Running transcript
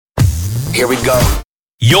Here we go.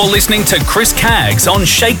 You're listening to Chris Caggs on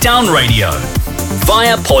ShakeDown Radio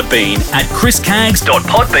via Podbean at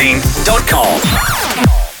chriscaggs.podbean.com.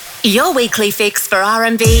 Your weekly fix for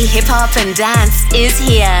R&B, hip-hop and dance is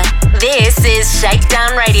here. This is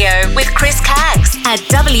Shakedown Radio with Chris Caggs at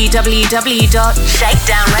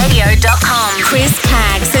www.shakedownradio.com. Chris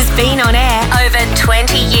Caggs has been on air over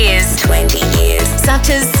 20 years.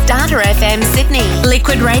 Such as Starter FM Sydney,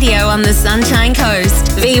 Liquid Radio on the Sunshine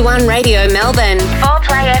Coast, V1 Radio Melbourne,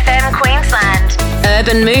 4Play FM Queensland,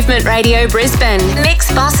 Urban Movement Radio Brisbane,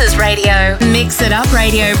 Mix Bosses Radio, Mix It Up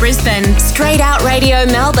Radio Brisbane, Straight Out Radio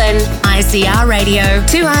Melbourne, ICR Radio,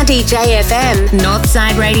 2RDJ FM,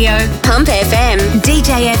 Northside Radio, Pump FM,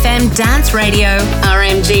 DJ FM Dance Radio,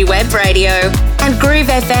 RMG Web Radio, and Groove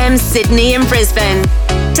FM Sydney and Brisbane.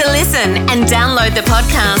 To listen and download the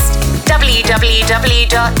podcast,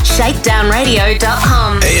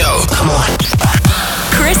 www.shakedownradio.com. Hey yo, come on.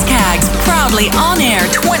 Chris Caggs, proudly on air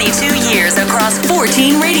 22 years across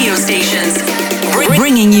 14 radio stations,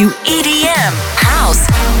 bringing you EDM, house,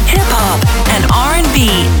 hip-hop, and R&B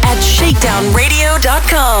at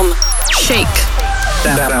shakedownradio.com.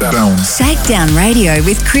 Shakedown Radio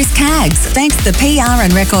with Chris Caggs. Thanks to PR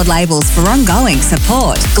and record labels for ongoing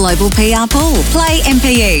support. Global PR Pool, Play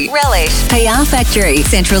MPE, Relish, PR Factory,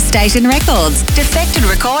 Central Station Records, Defected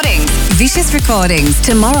Recordings, Vicious Recordings,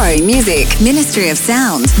 Tomorrow Music, Ministry of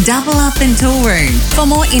Sound, Double Up and Tool Room. For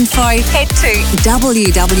more info, head to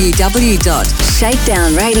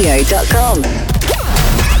www.shakedownradio.com.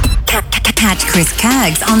 Catch Chris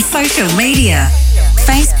Caggs on social media.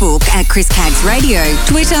 Facebook at Chris Caggs Radio,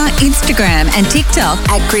 Twitter, Instagram and TikTok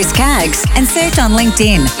at Chris Caggs, and search on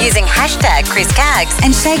LinkedIn using hashtag Chris Caggs and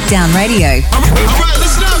Shakedown Radio. All right,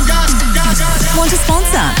 listen up, guys. Want to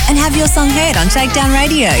sponsor and have your song heard on Shakedown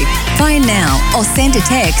Radio? Phone now or send a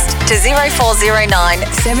text to 0409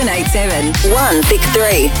 787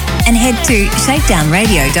 163 and head to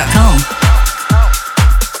shakedownradio.com.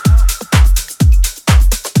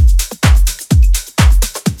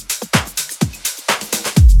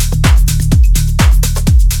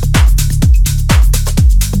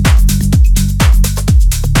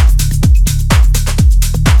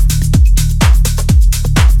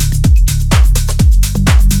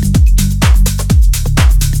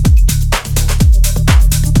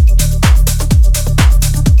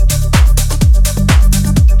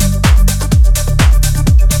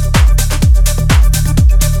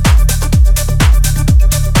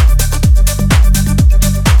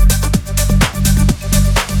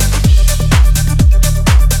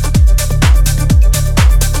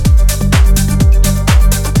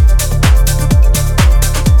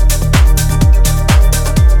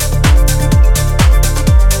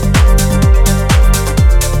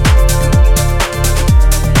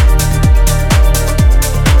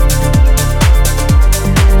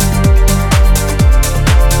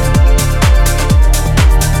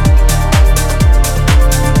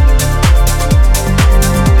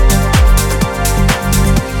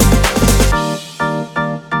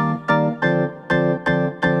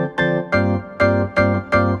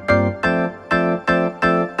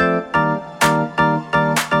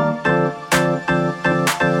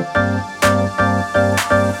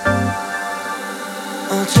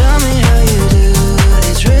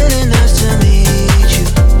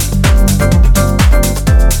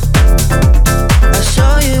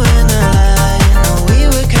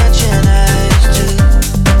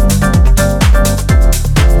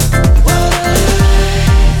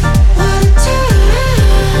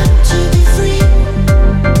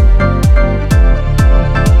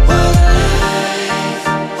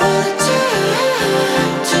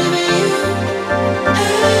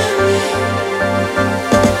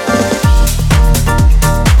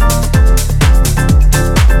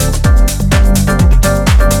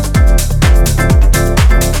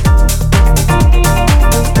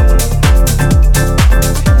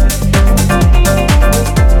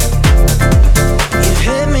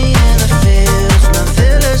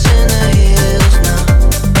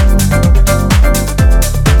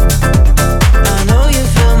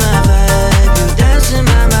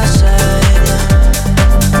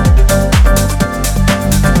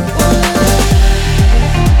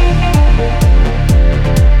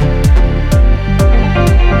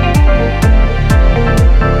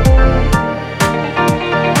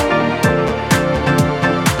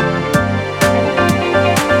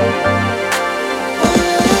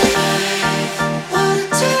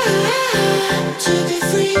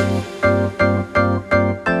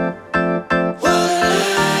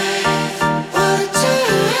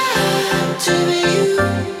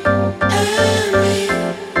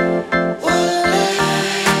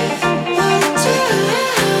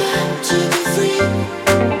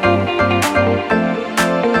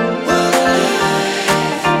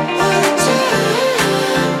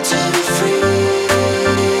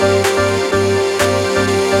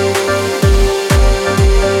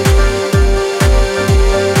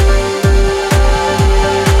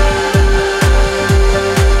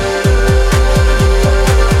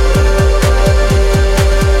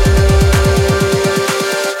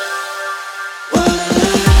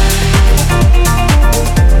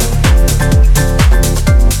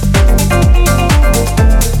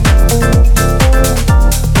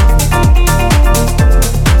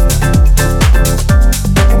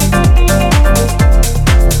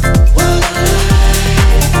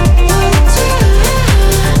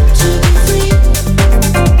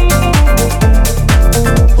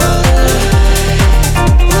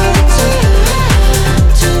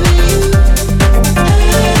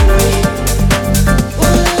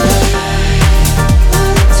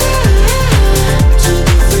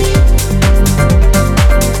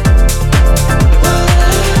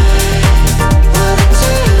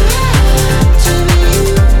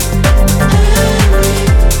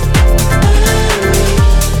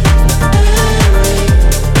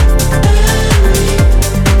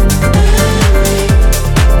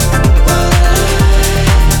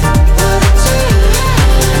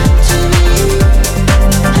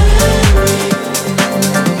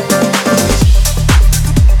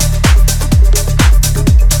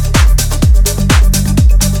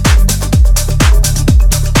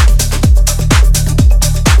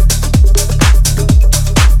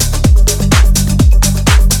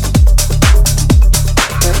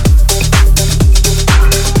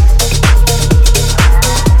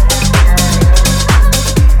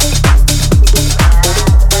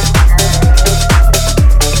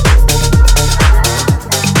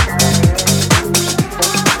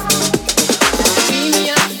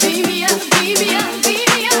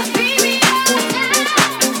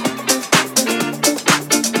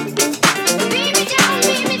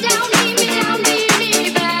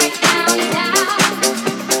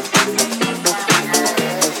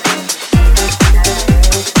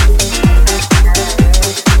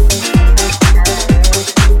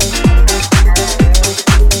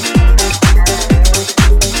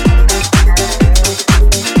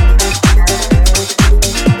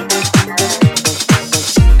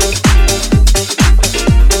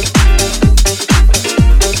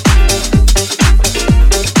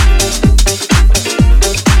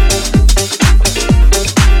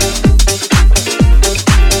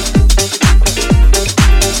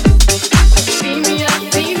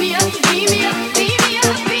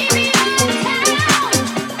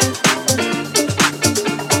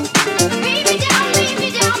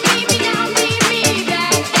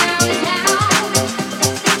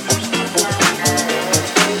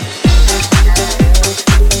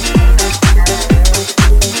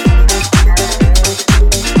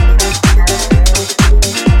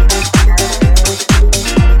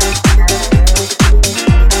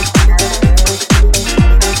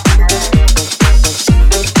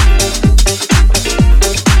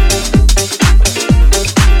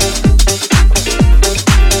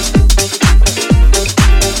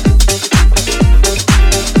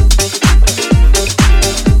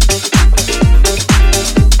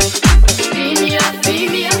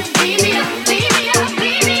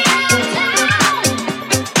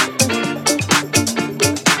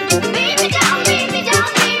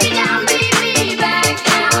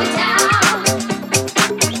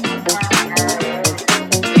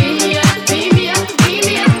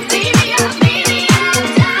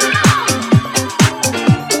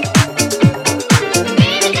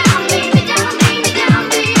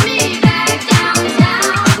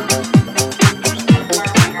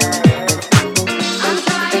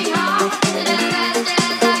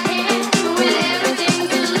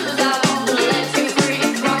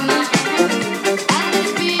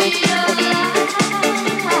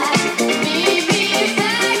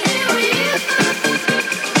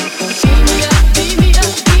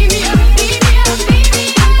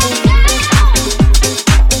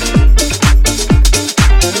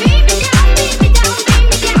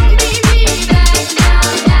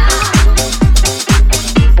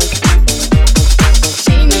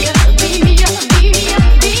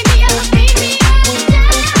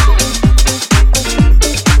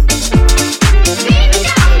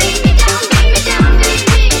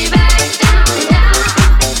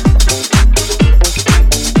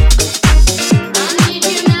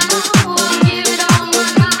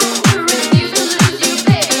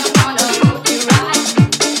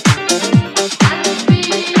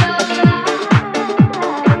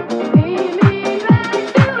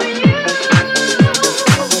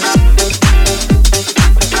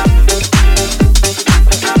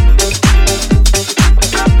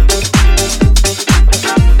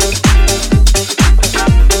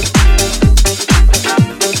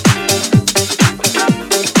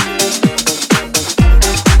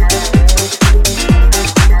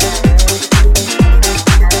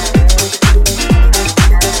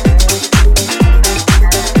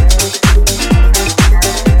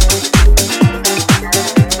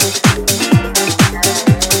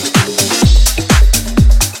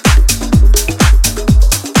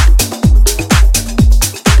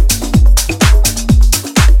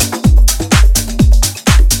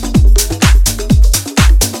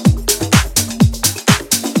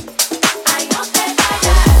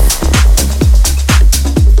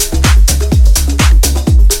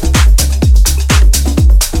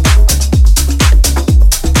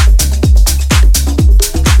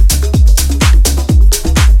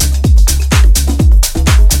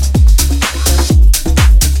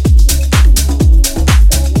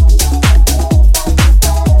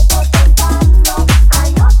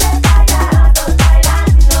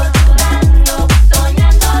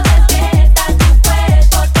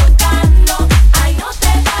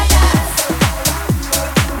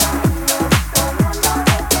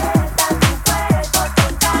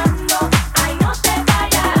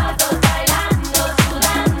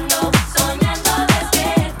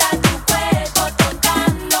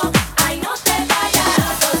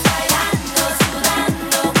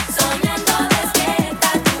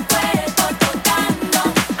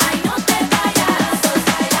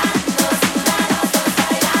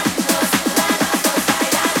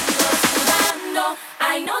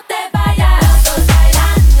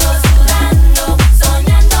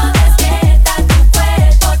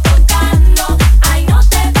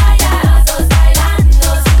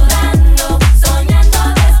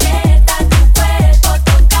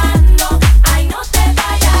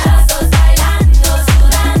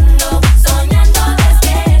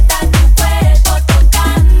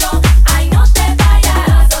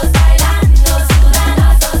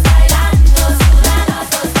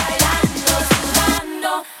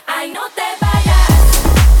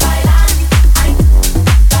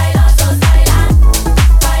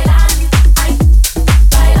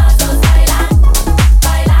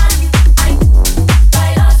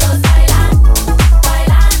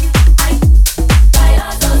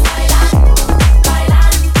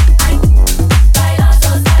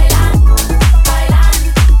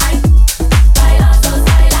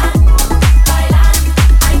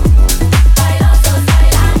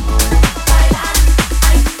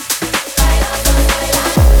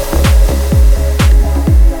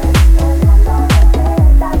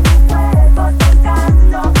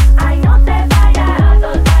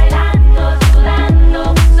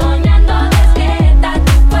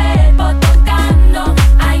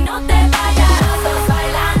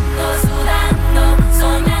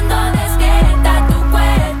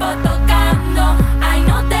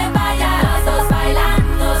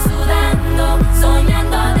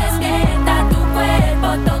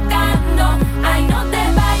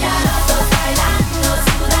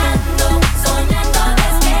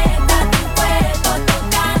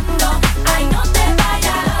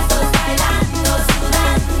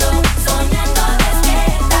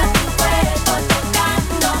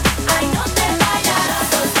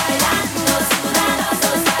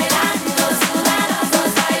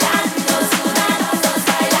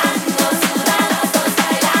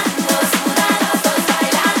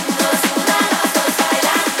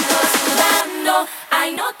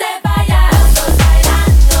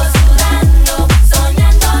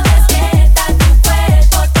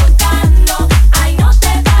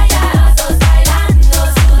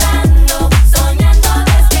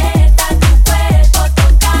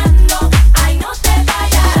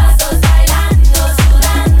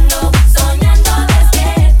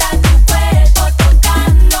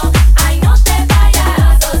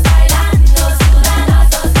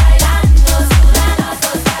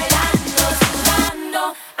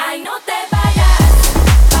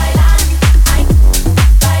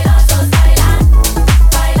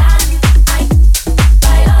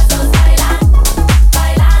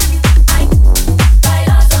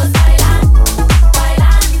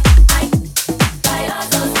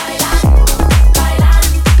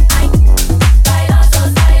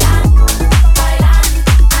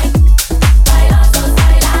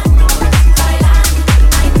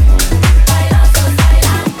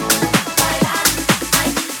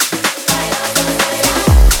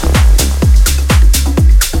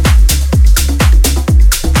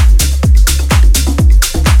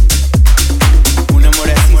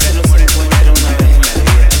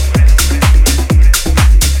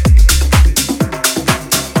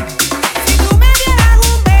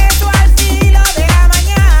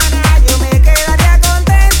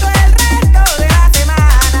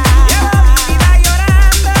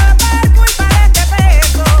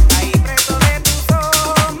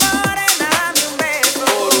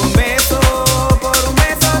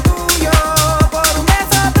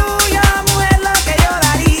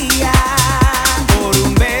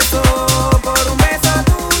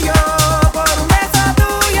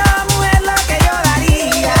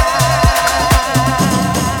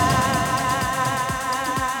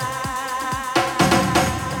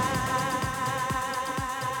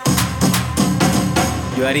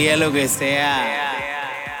 Yo haría lo que sea.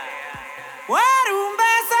 Por un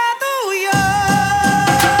beso tuyo.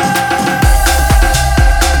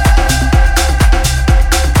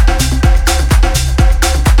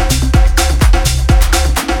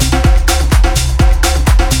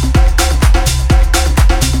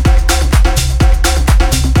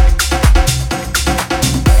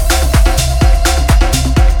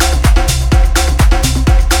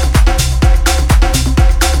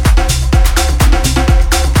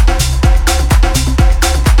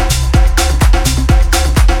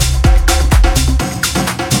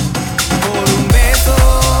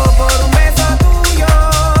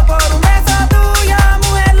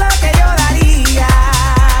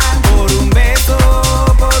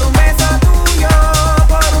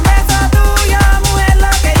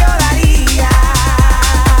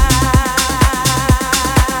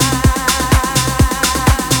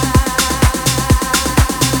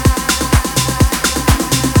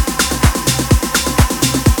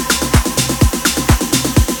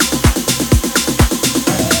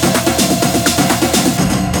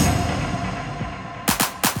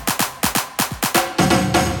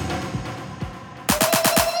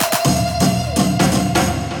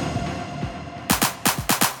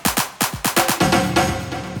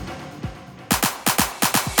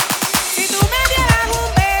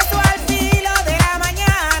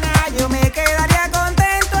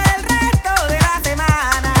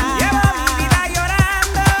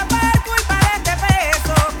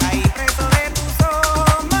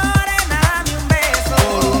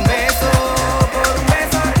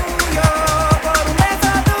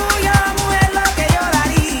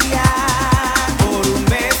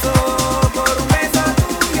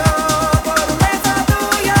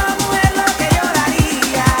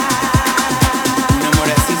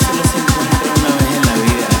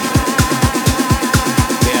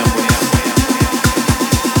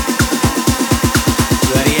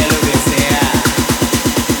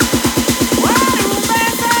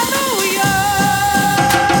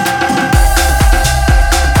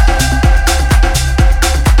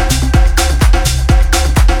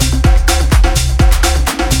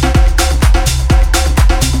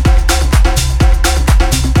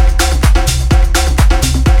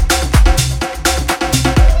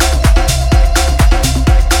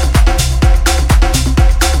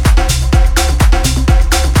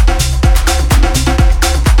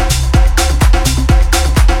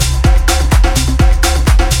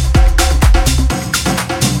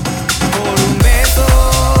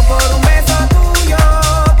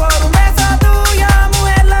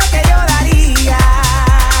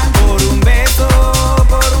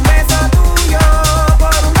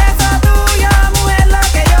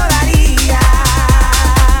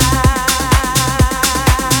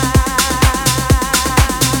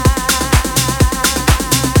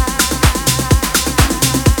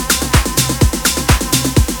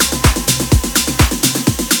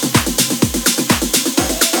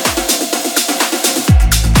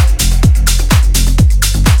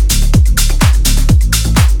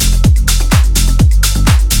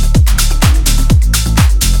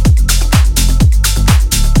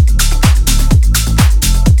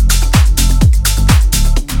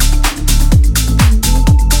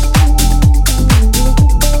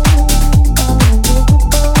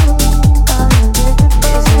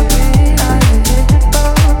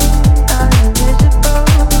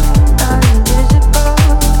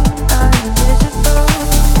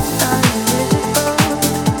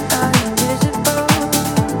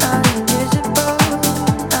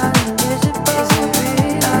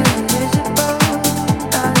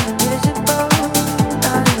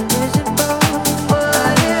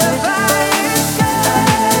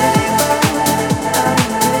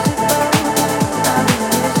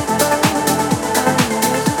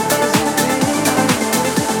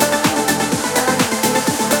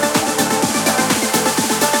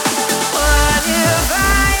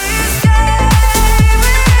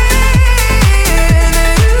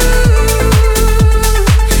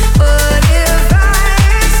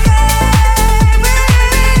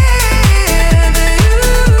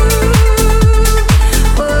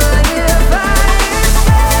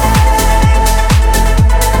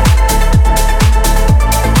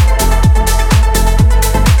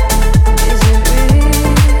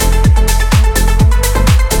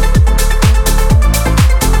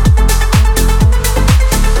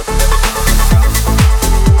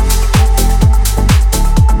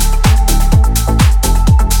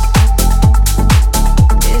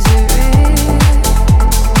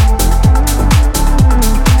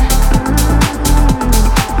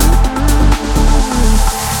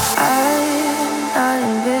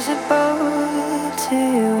 to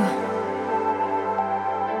you.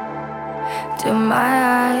 Do my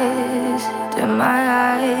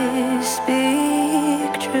eyes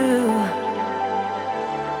speak true?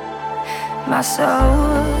 My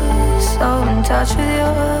soul's so in touch with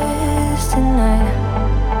yours tonight.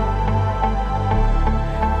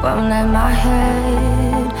 Won't let my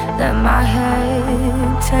head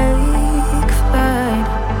take flight.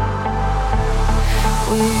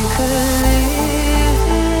 We could leave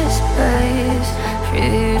this place,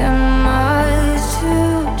 freedom ours to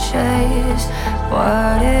chase.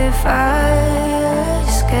 What if I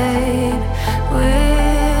escape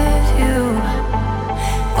with you?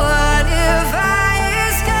 What if I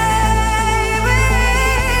escape with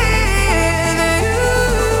you?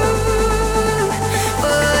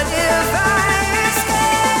 What if I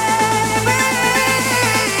escape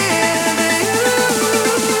with you?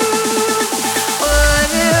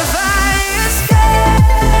 What if I escape?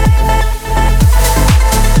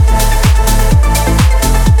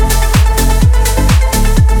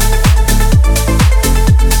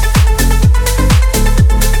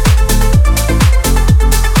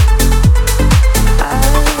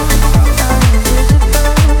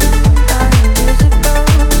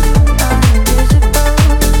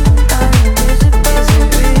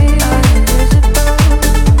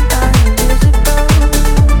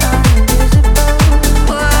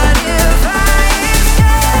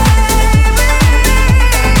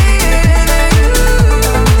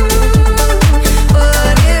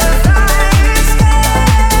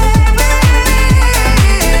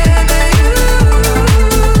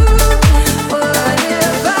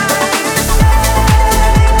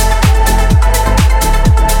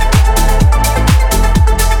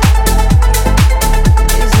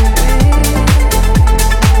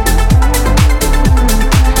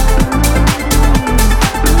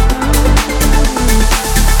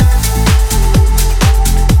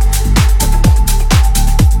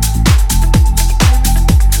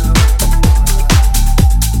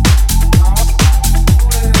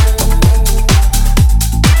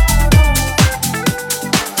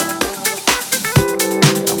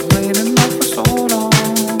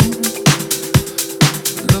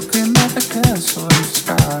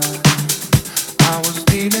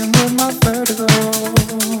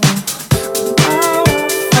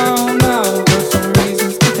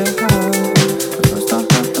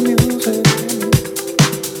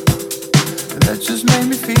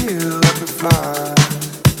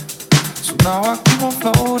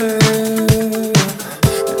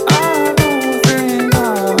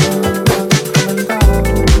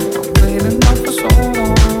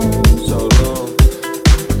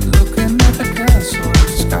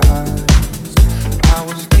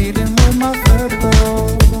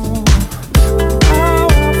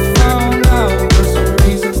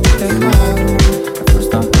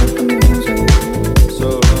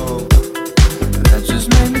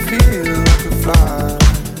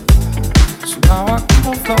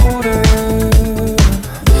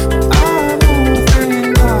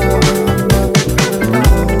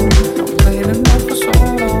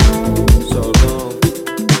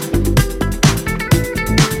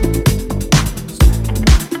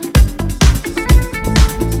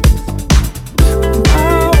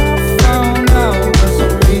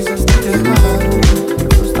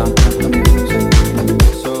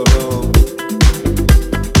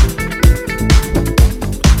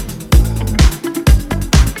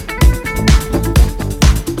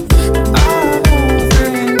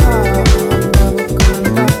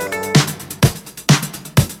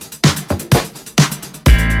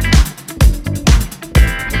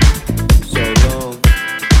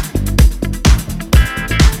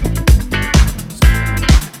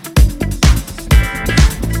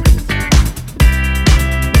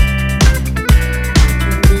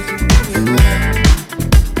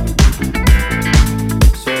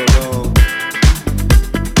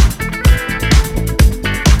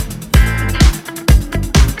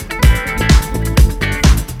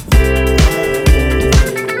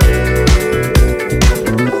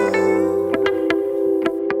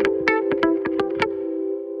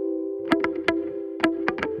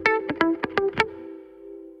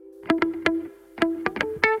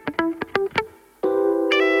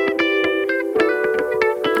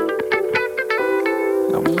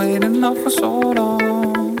 waiting up for so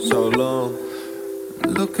long, so long.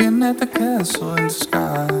 Looking at the castle in the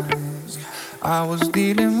sky, I was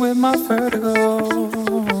dealing with my vertigo.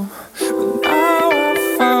 But now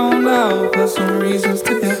I found out there's some reasons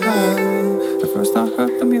to get high. At first I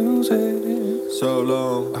heard the music, so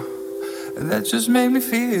long, and that just made me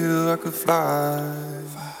feel I could fly.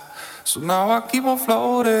 So now I keep on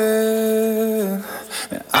floating.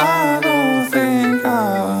 I don't think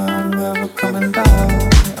I'm ever coming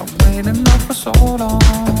back. I'm waiting up for so long,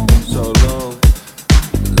 so long.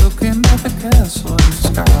 Looking at the castle in the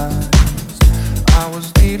skies, I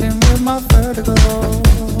was dealing with my vertigo.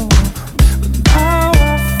 But now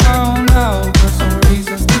I found out there's some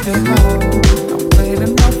reasons to get out. I'm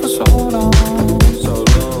waiting up for so long, so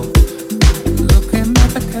long. Looking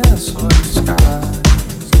at the castle in the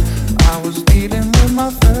skies, I was dealing with my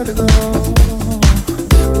vertigo.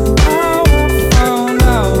 Now I found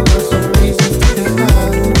out there's some reasons to get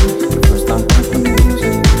out. The first time I heard the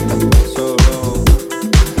music, so long.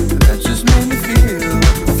 That just made me feel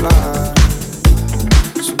like a fly.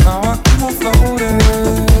 So now I keep on floating.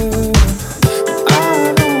 I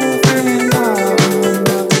don't think I'm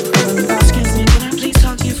ever coming back. Excuse me, can I please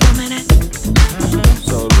talk to you for a minute?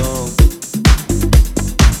 So long.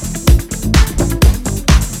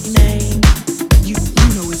 Name,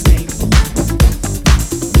 you know his name.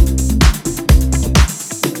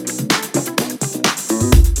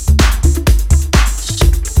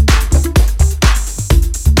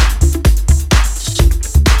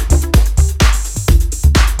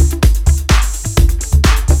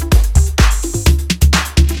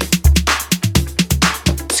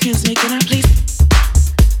 Excuse me, can I please?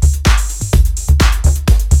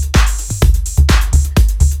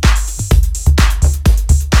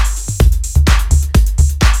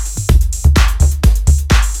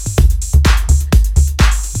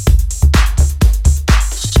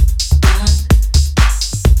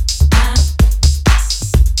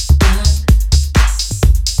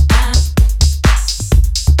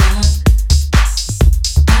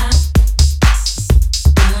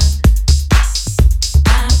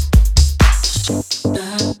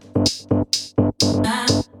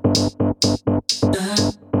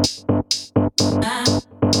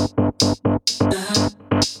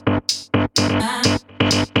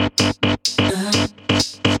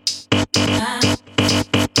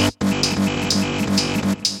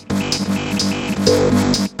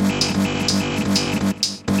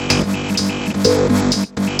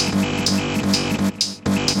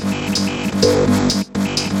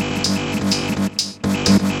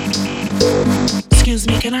 Excuse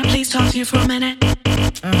me, can I please talk to you for a minute?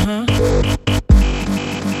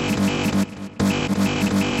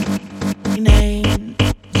 Name,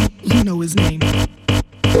 you know his name.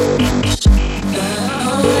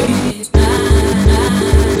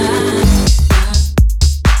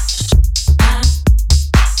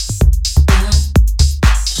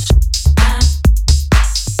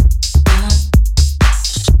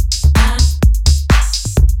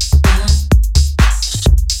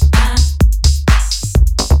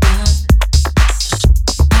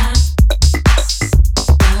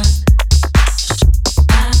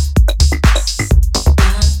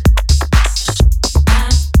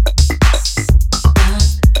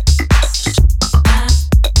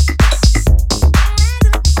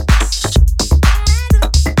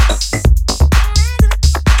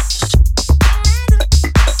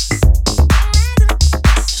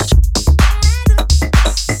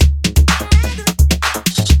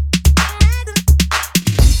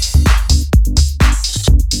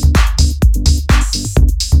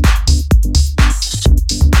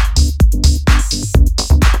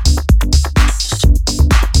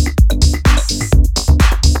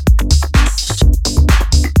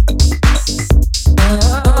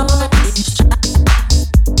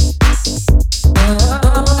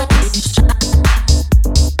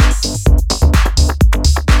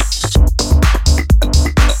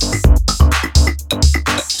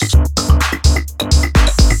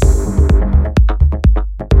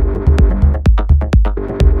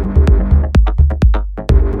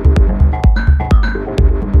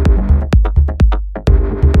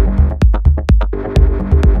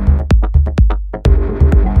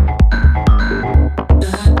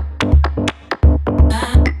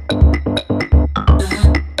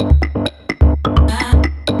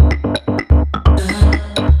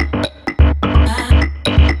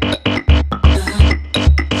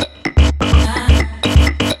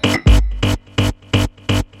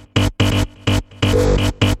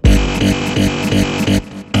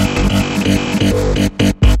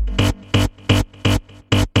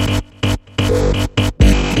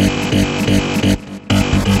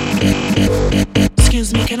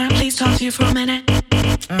 Excuse me, can I please talk to you for a minute?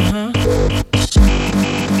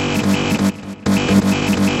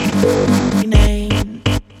 Name,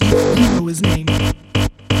 you know his name.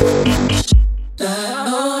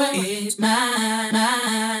 Lord is mine.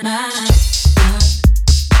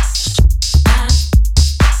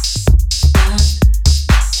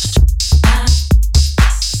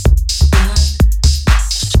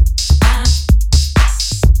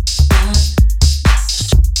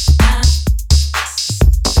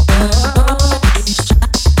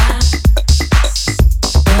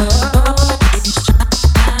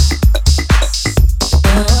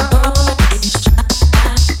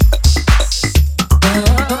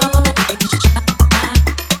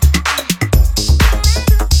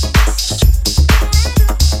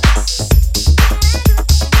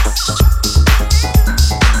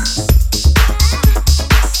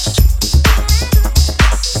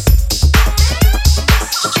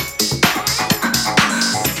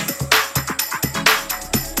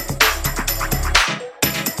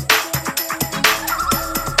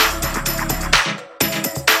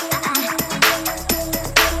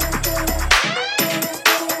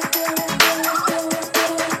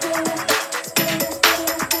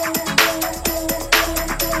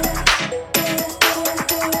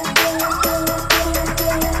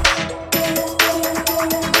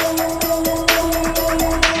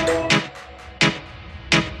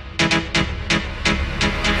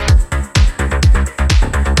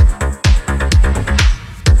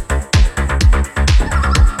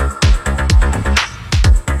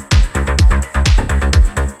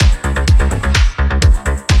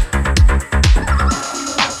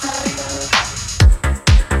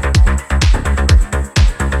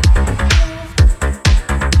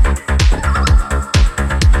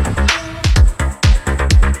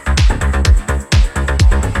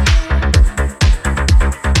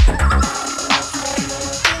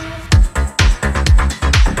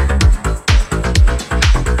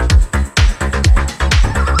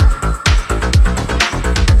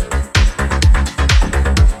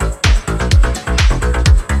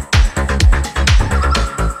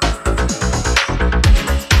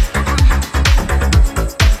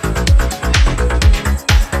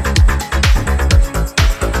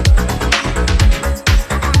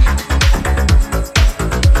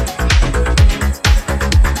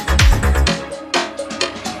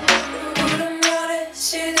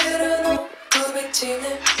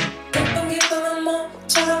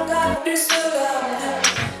 머리를 수가 없네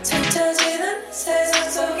스쳐지는 세상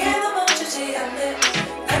속에도 멈추지 않네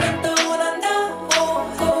나는 또 원한다고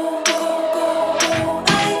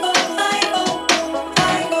아이고 아이고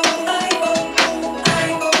아이고 아이고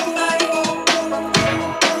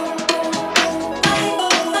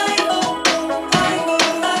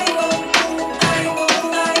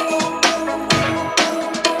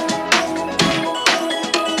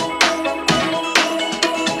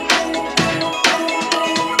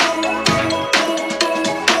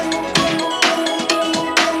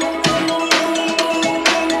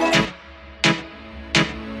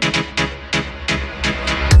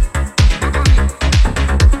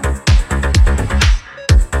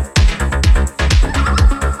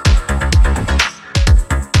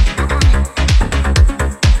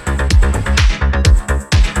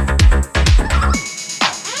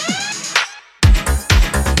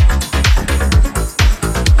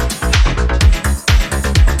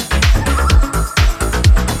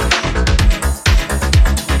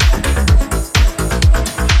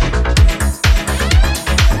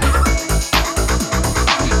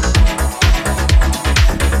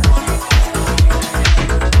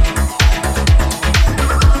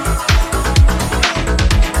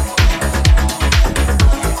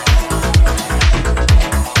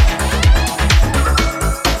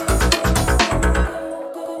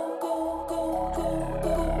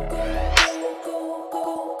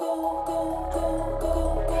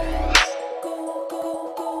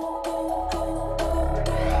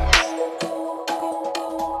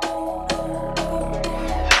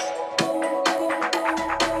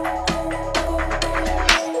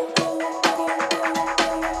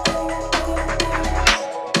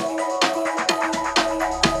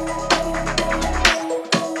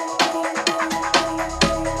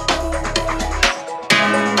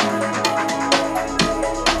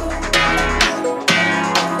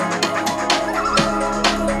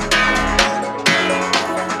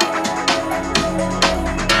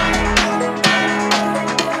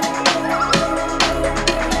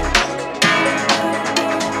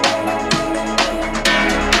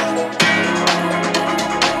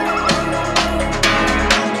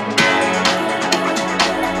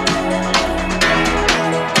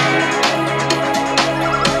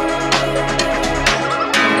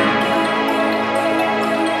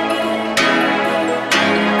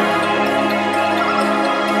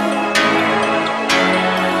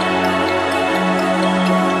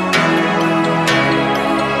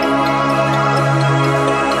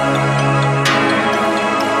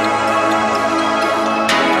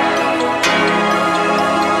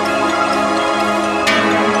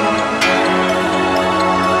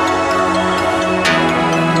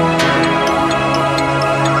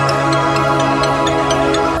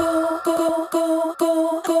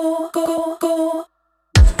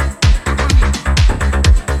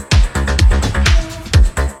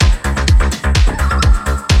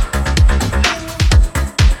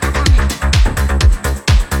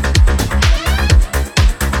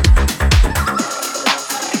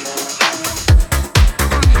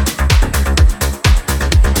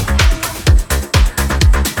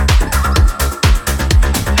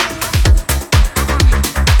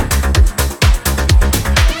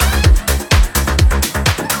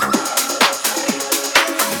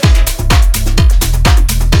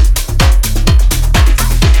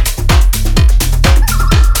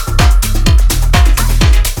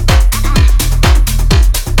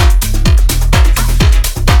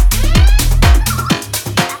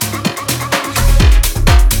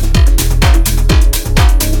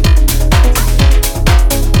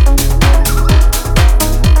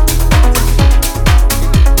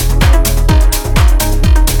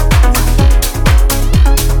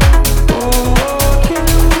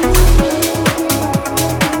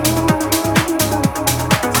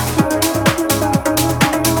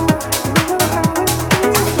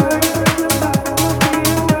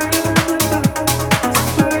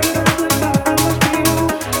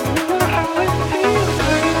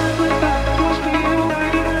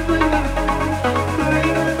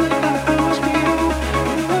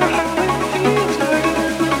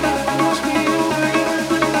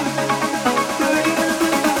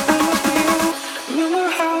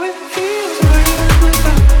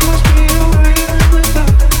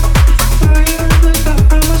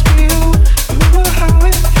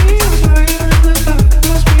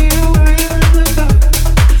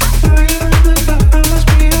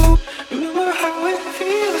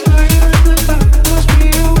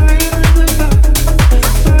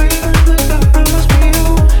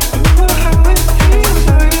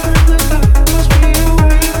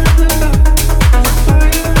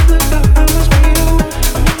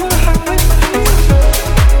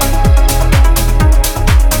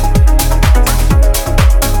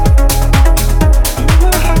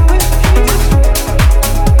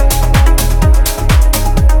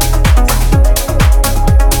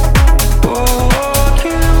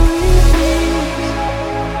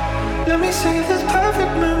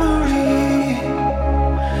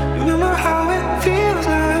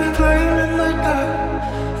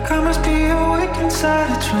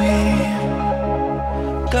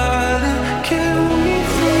Darling, can we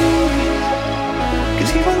freeze?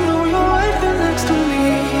 'Cause even though you're right here next to me,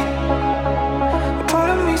 a part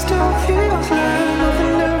of me still feels like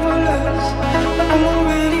nothing ever lasts. I'm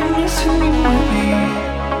already missing you with me.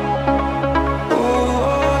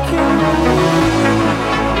 Oh, can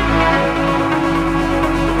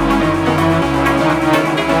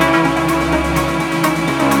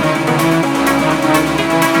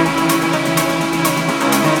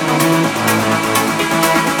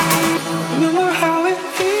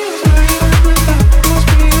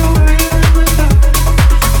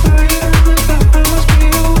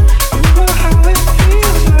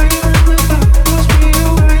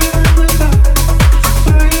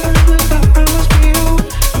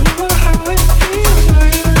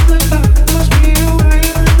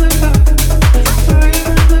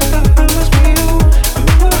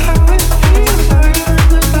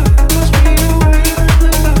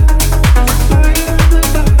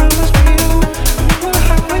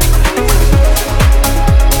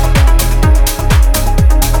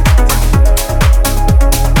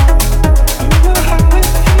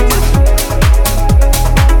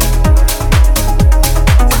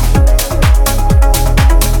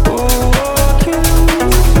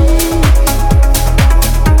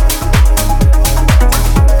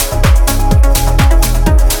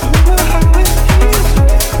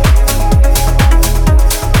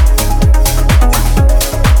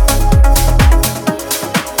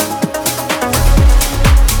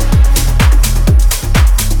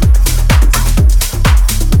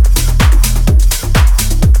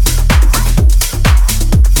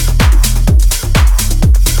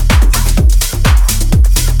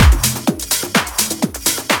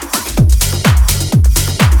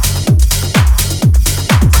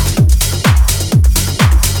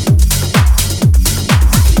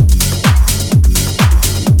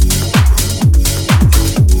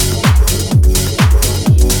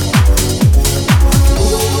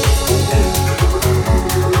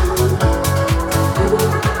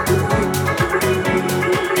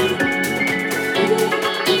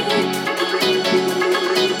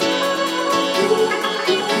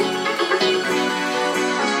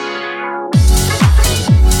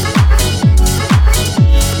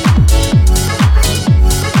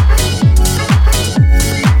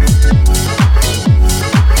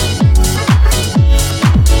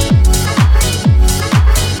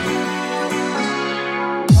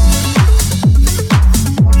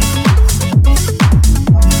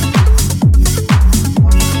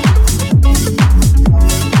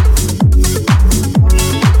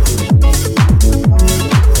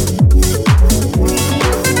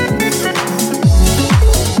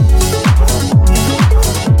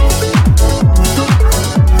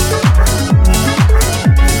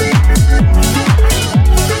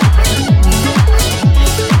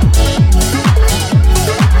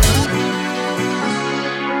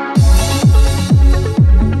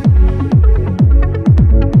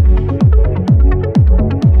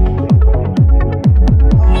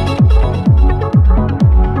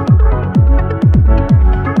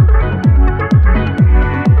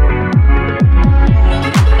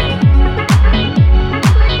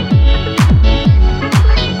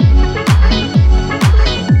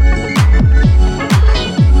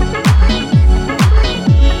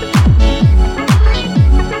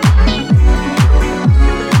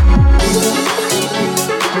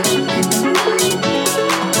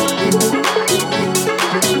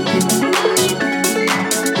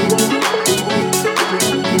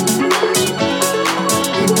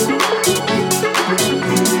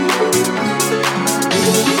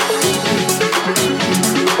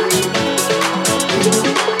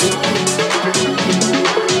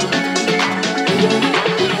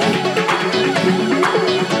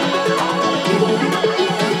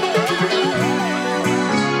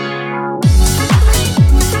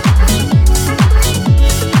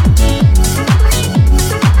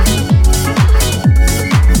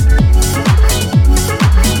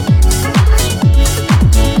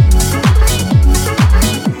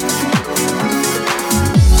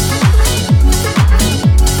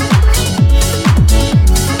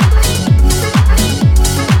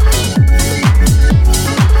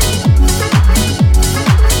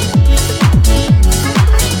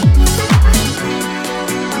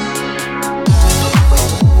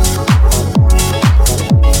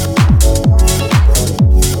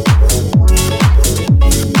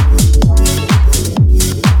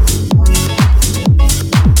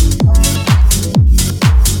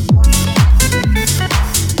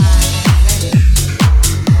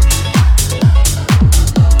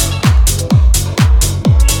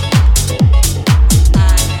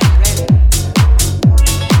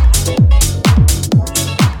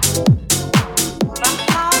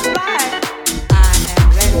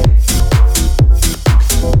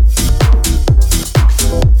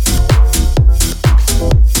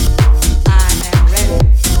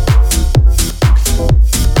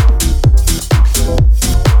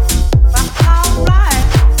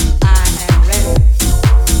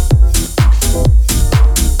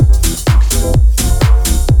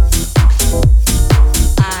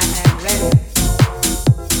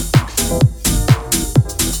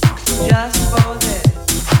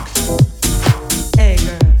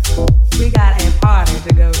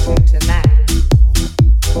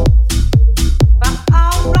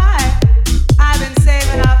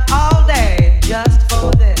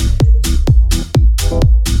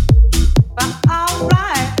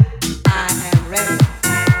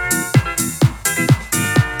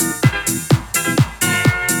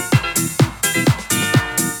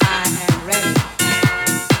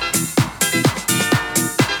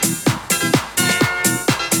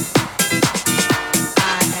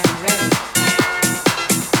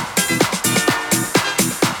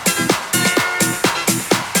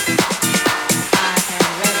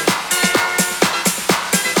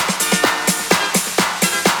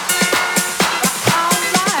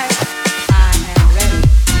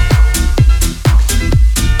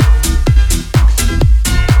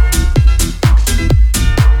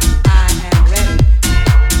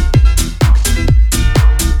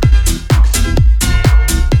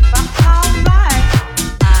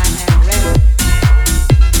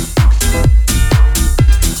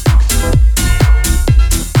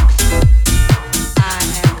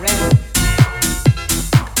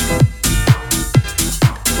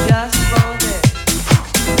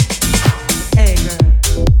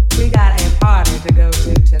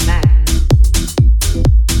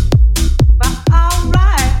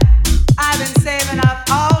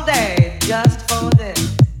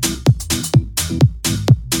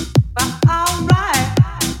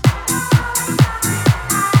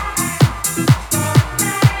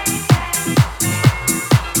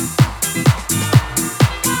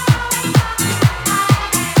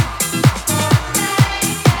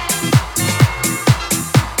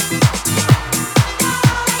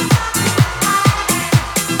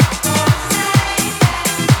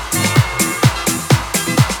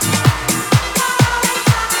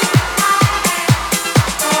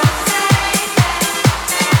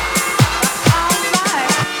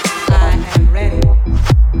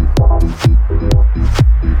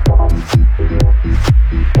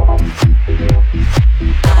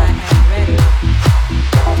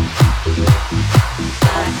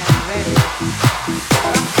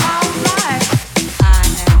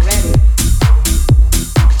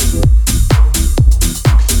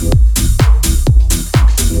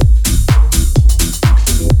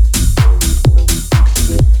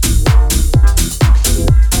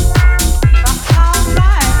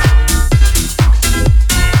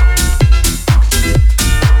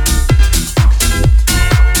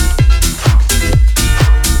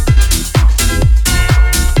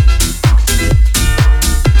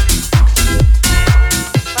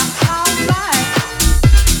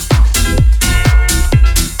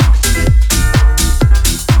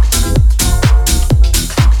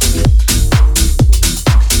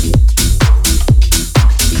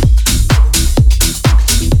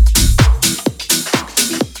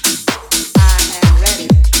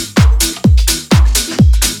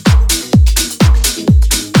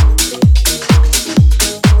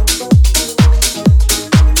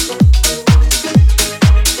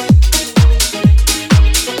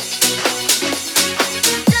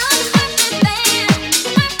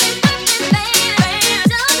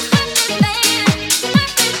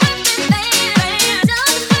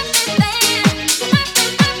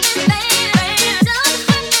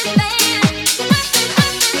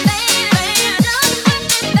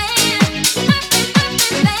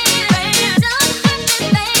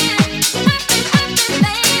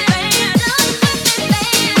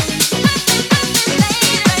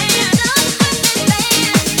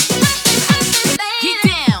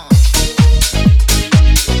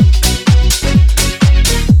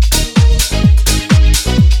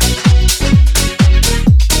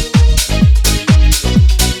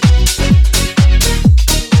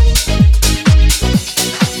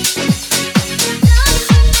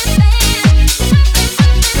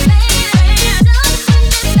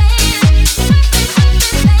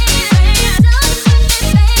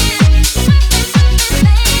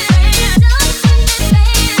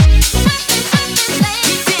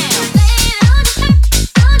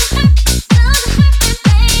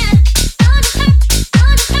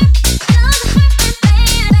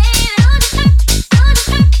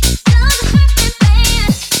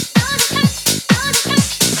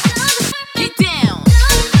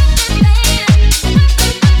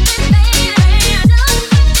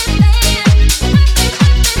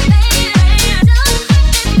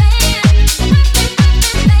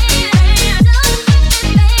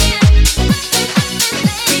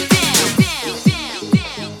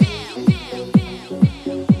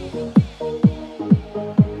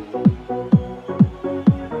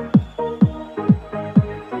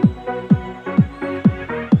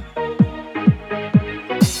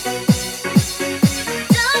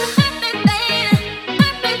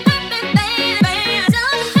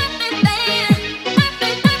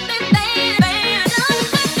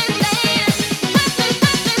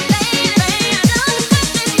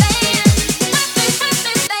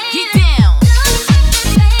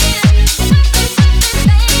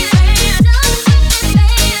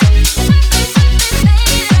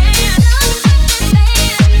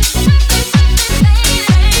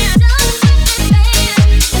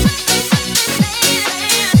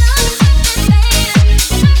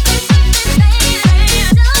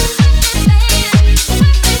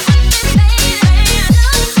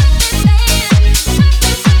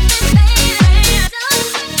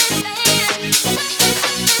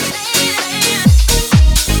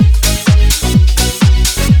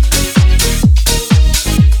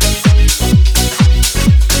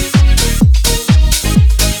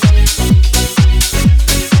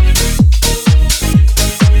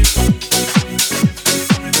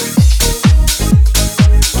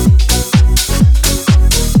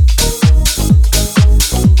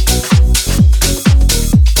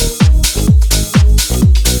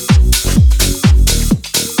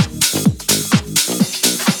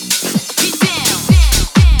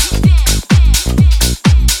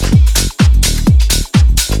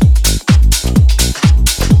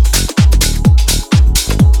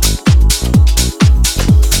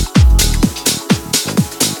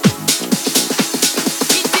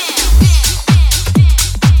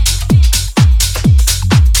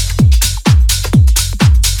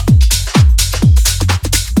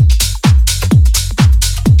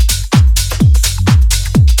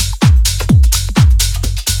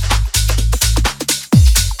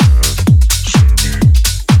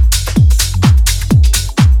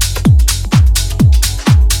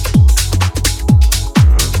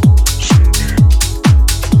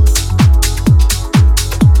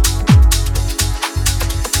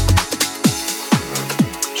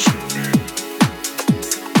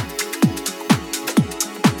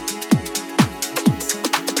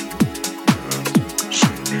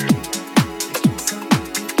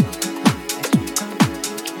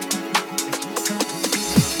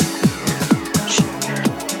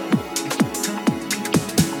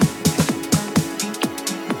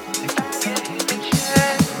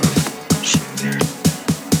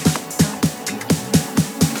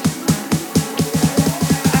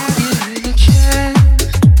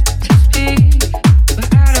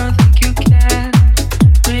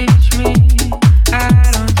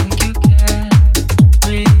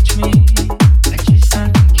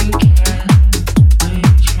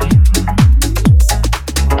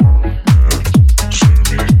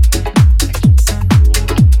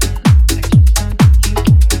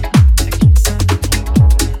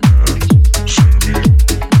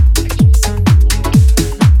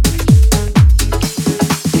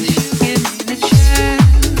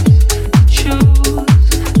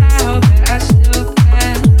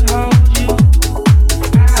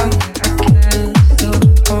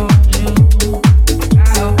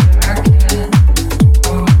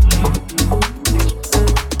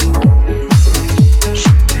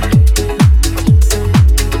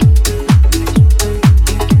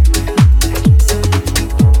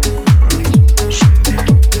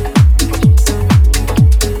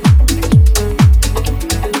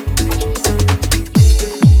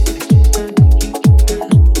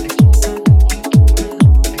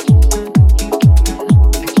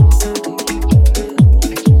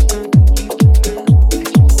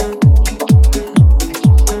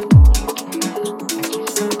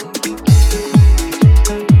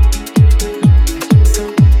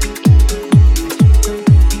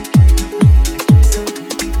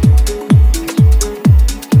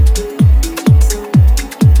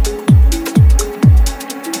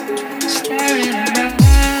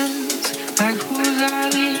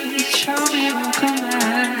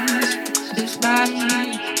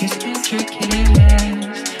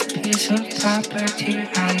of property,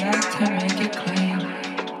 I like to make it clean.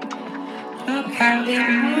 Look how it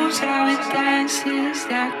moves, how it dances,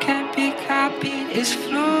 that can't be copied. It's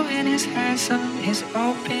fluid, it's handsome, it's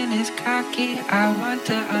open, it's cocky. I want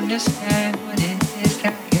to understand what it is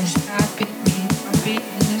that can stop it, me from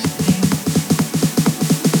being this thing.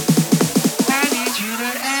 I need you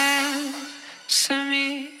to answer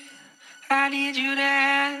me. I need you to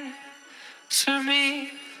answer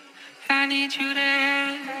me. I need you to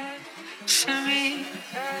answer me.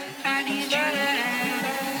 I need you to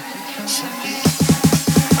answer me.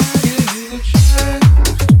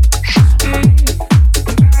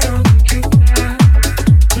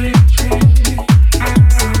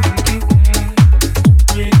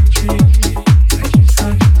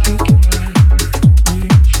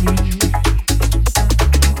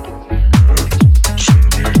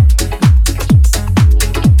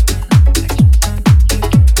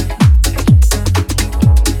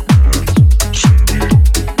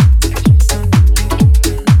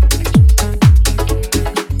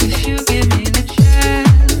 If you give me the chance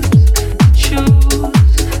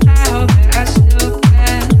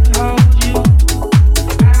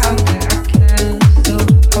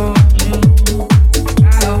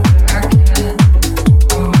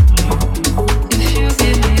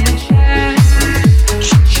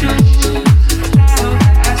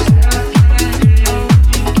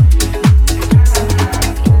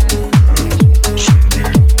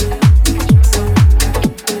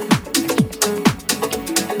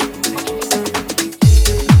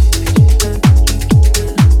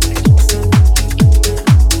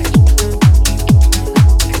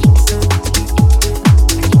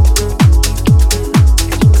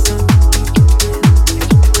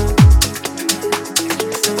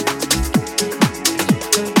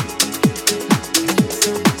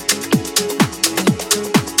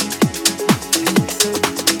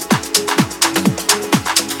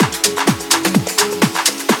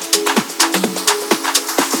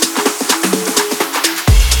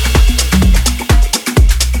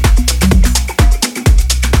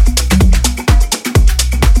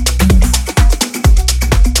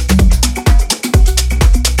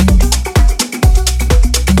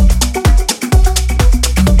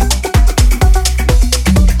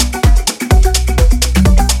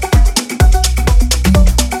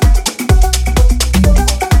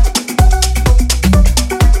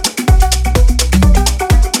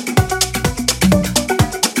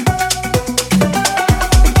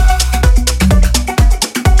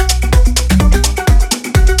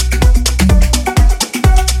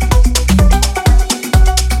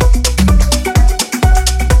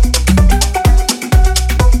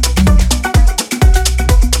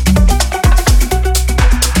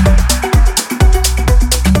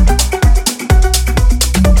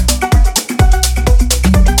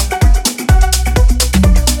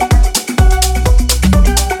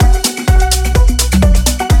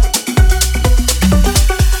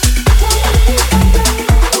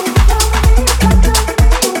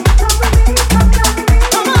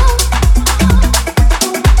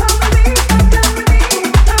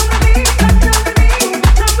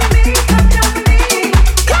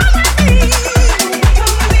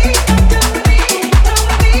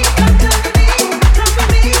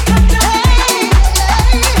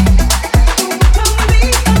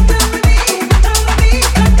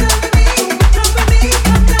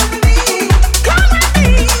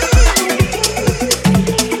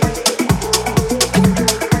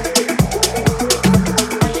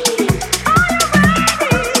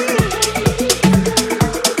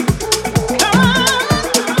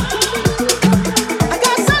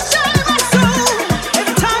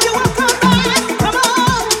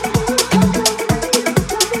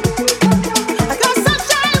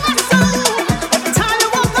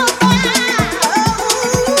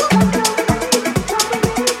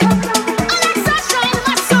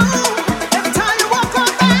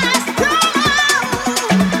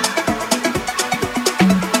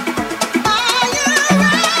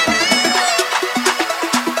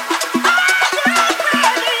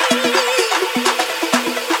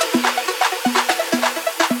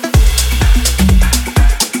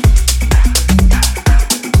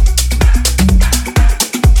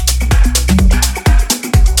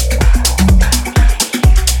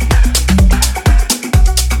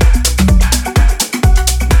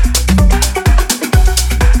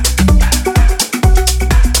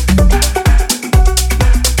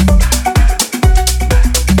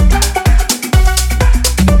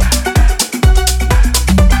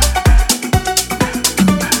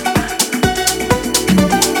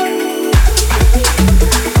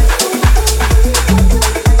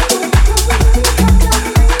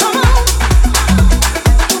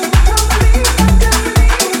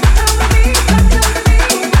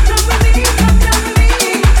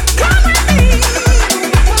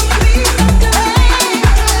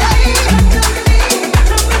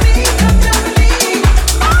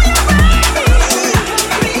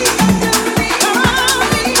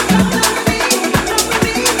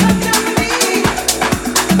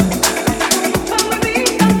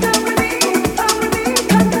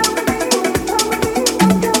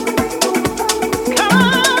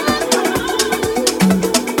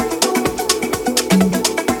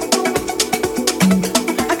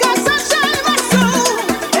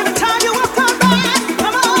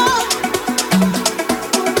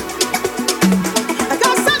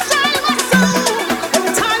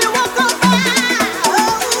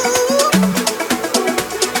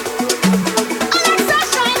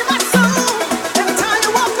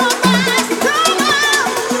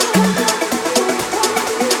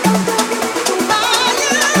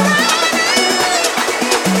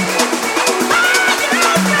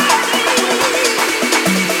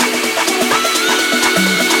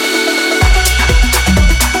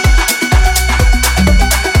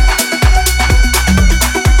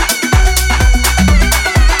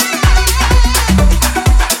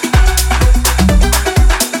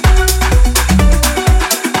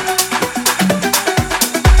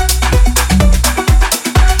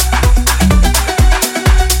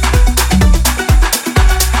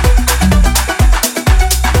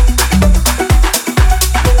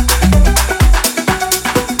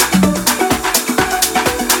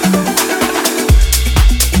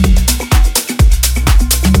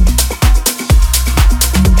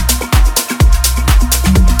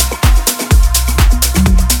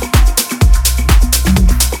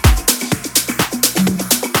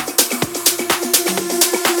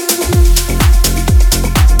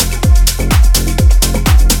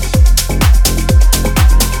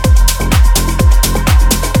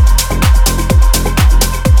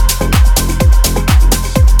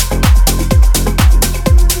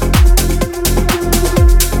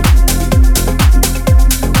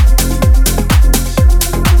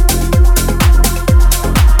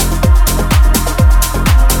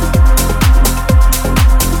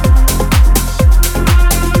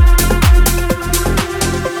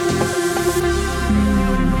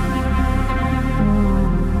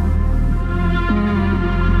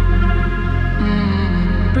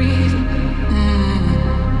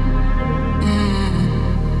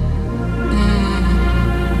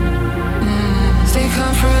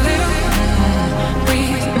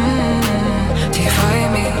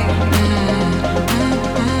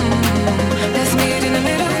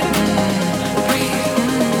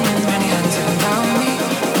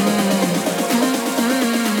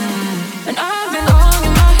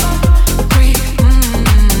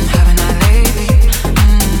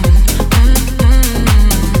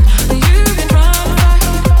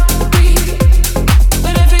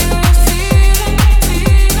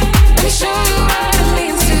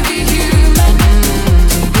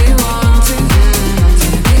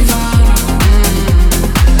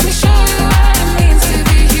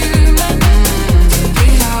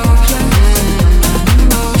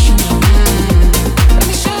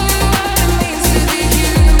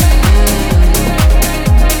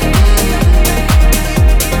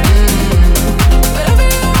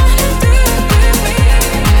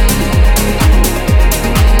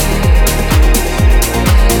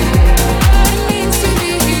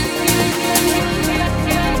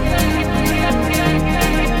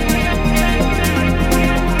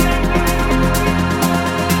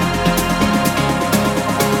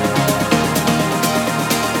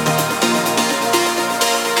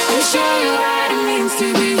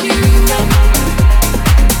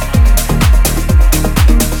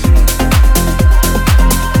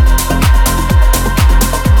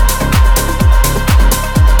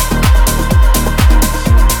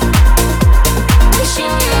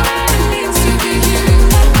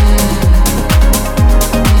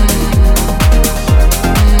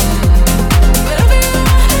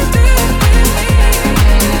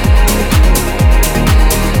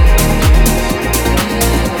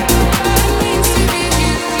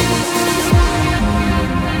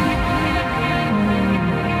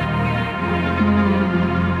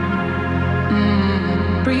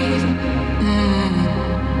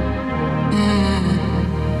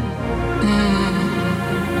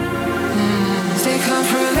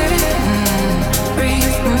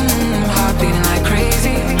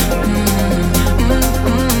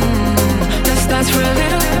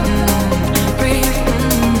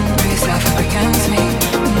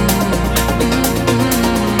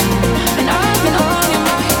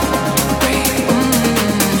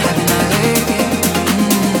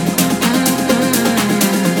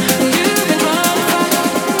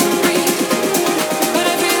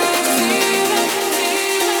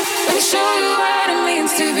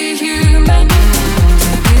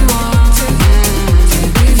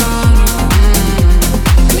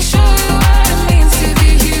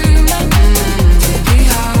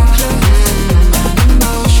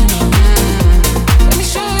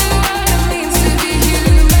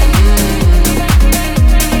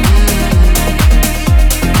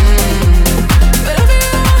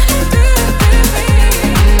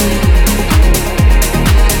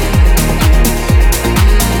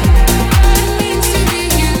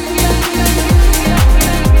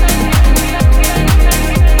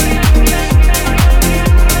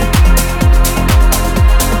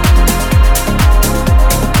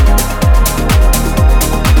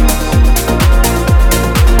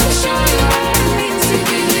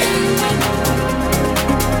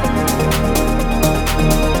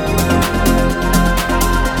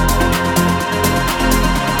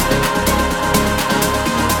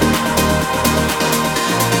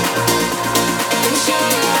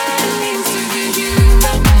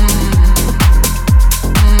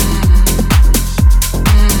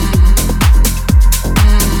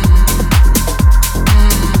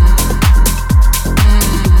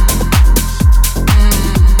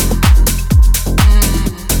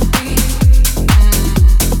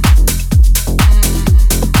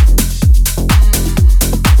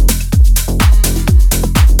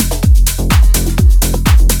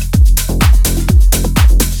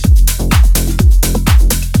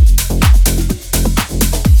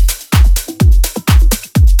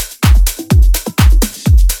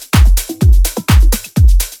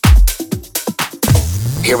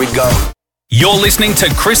Here we go. You're listening to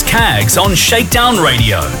Chris Caggs on ShakeDown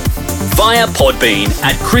Radio via Podbean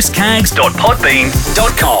at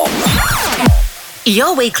chriscaggs.podbean.com.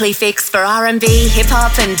 Your weekly fix for R&B,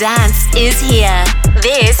 hip-hop and dance is here.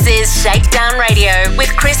 This is ShakeDown Radio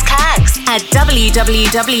with Chris Caggs at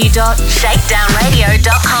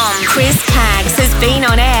www.shakedownradio.com. Chris Caggs has been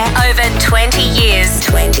on air over 20 years.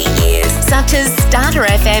 Such as Starter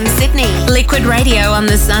FM Sydney, Liquid Radio on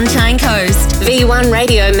the Sunshine Coast, V1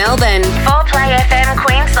 Radio Melbourne, 4Play FM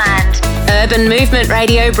Queensland, Urban Movement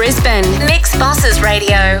Radio Brisbane, Mix Bosses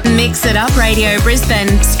Radio, Mix It Up Radio Brisbane,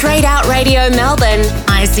 Straight Out Radio Melbourne,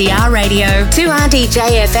 ICR Radio,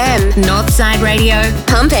 2RDJ FM, Northside Radio,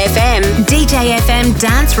 Pump FM, DJ FM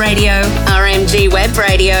Dance Radio, RMG Web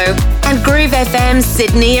Radio, and Groove FM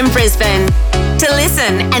Sydney and Brisbane. To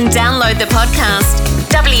listen and download the podcast,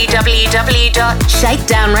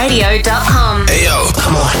 www.shakedownradio.com. Hey yo,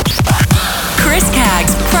 come on. Chris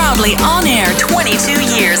Caggs, proudly on air 22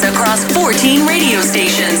 years across 14 radio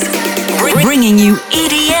stations, bringing you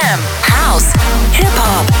EDM, house,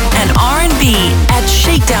 hip-hop, and R&B at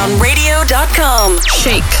shakedownradio.com.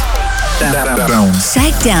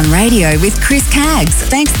 ShakeDown Radio with Chris Caggs.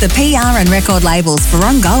 Thanks to PR and record labels for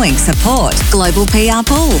ongoing support. Global PR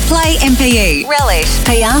Pool, Play MPE, Relish,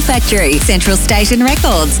 PR Factory, Central Station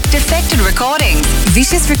Records, Defected Recordings,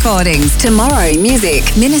 Vicious Recordings, Tomorrow Music,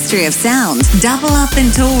 Ministry of Sound, Double Up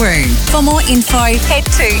and Tool Room. For more info, head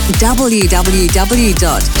to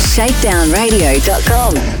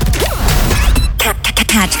www.shakedownradio.com.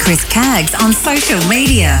 Catch Chris Caggs on social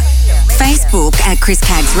media. Facebook at Chris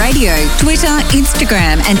Caggs Radio, Twitter,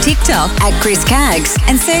 Instagram and TikTok at Chris Caggs,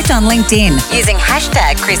 and search on LinkedIn using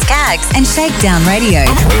hashtag Chris Caggs and ShakeDown Radio. All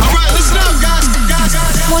right, listen up, guys.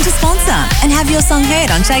 Want to sponsor and have your song heard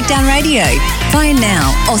on Shakedown Radio? Phone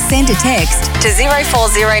now or send a text to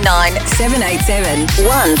 0409 787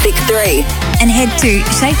 163 and head to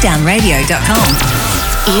shakedownradio.com.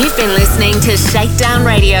 You've been listening to Shakedown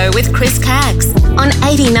Radio with Chris Caggs on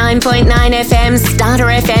 89.9 FM Starter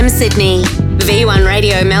FM Sydney, V1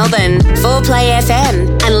 Radio Melbourne, 4Play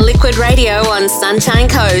FM and Liquid Radio on Sunshine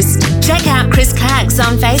Coast. Check out Chris Caggs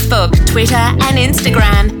on Facebook, Twitter and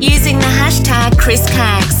Instagram using the hashtag Chris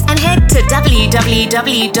Caggs and head to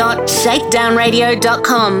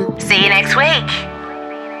www.shakedownradio.com. See you next week.